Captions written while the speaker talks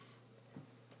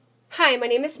Hi, my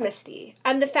name is Misty.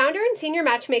 I'm the founder and senior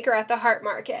matchmaker at The Heart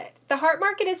Market. The Heart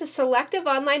Market is a selective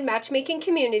online matchmaking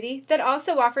community that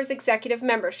also offers executive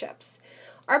memberships.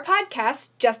 Our podcast,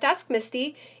 Just Ask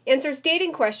Misty, answers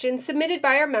dating questions submitted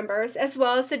by our members as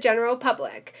well as the general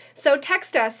public. So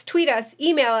text us, tweet us,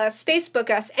 email us,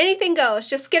 Facebook us, anything goes.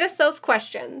 Just get us those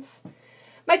questions.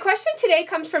 My question today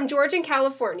comes from George in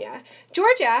California.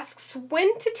 George asks,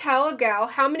 when to tell a gal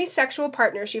how many sexual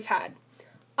partners you've had?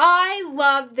 I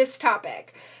love this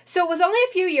topic. So it was only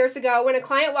a few years ago when a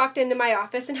client walked into my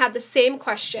office and had the same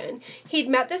question. He'd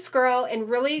met this girl and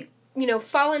really,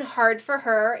 fallen hard for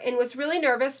her and was really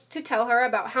nervous to tell her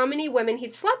about how many women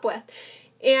he'd slept with.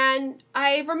 And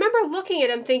I remember looking at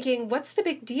him thinking, what's the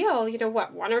big deal?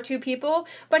 One or two people?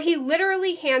 But he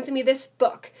literally hands me this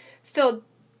book filled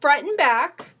front and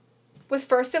back with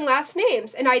first and last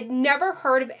names. And I'd never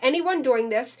heard of anyone doing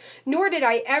this, nor did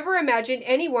I ever imagine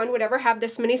anyone would ever have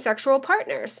this many sexual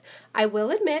partners. I will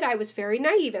admit I was very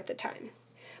naive at the time.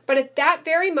 But at that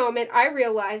very moment, I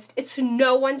realized it's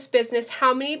no one's business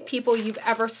how many people you've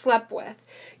ever slept with.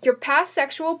 Your past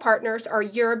sexual partners are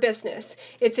your business.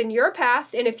 It's in your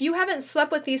past, and if you haven't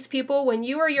slept with these people when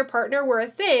you or your partner were a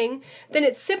thing, then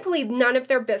it's simply none of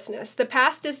their business. The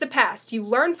past is the past. You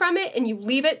learn from it, and you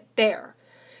leave it there.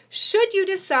 Should you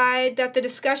decide that the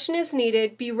discussion is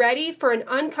needed, be ready for an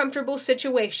uncomfortable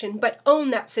situation, but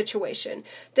own that situation.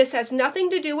 This has nothing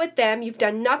to do with them. You've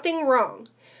done nothing wrong.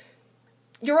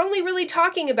 You're only really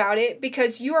talking about it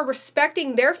because you are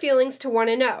respecting their feelings to want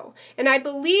to know. And I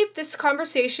believe this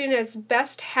conversation is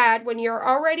best had when you're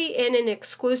already in an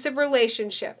exclusive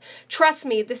relationship. Trust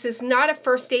me, this is not a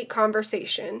first date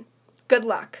conversation. Good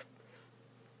luck.